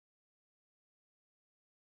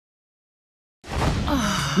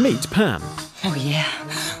Meet Pam. Oh, yeah.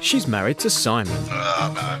 She's married to Simon,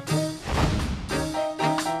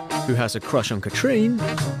 who has a crush on Katrien,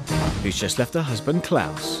 who's just left her husband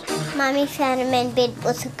Klaus. Mummy found him in bed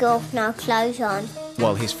with a girl with no clothes on.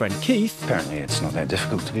 While his friend Keith... Apparently it's not that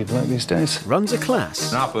difficult to be a bloke these days. ...runs a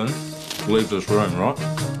class. Nothing. Leave this room, right?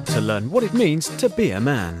 ...to learn what it means to be a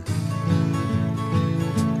man.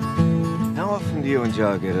 How often do you and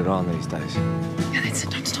Joe get it on these days? Yeah, that's it.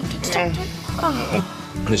 Don't stop, don't stop. Oh.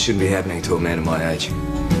 This shouldn't be happening to a man of my age.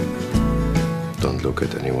 Don't look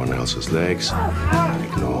at anyone else's legs.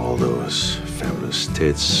 Ignore all those fabulous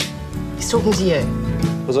tits. He's talking to you.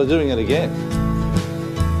 Was I doing it again?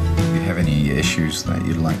 Do you have any issues that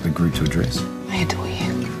you'd like the group to address? I adore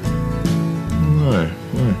you. No.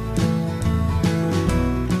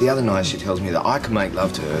 The other night she tells me that I can make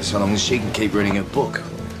love to her so long as she can keep reading her book.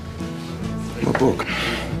 What book?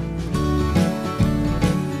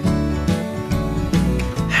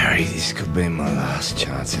 Harry, this could be my last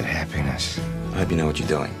chance at happiness. I hope you know what you're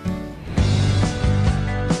doing.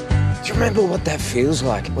 Do you remember what that feels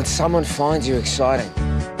like when someone finds you exciting?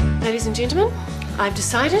 Ladies and gentlemen, I've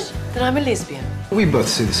decided that I'm a lesbian. We both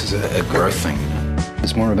see this as a growth thing.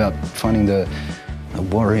 It's more about finding the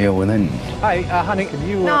warrior within. Hey, honey, can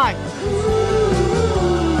you... No.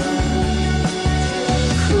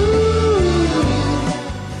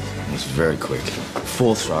 It was very quick.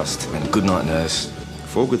 4 thrust and good night nurse.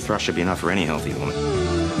 4 good thrusts should be enough for any healthy woman.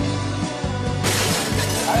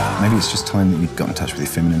 Maybe it's just time that you got in touch with your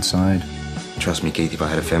feminine side. Trust me, Keith, if I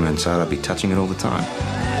had a feminine side, I'd be touching it all the time.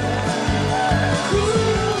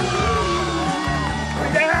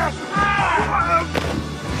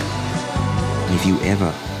 If you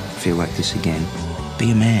ever feel like this again,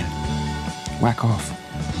 be a man. Whack off.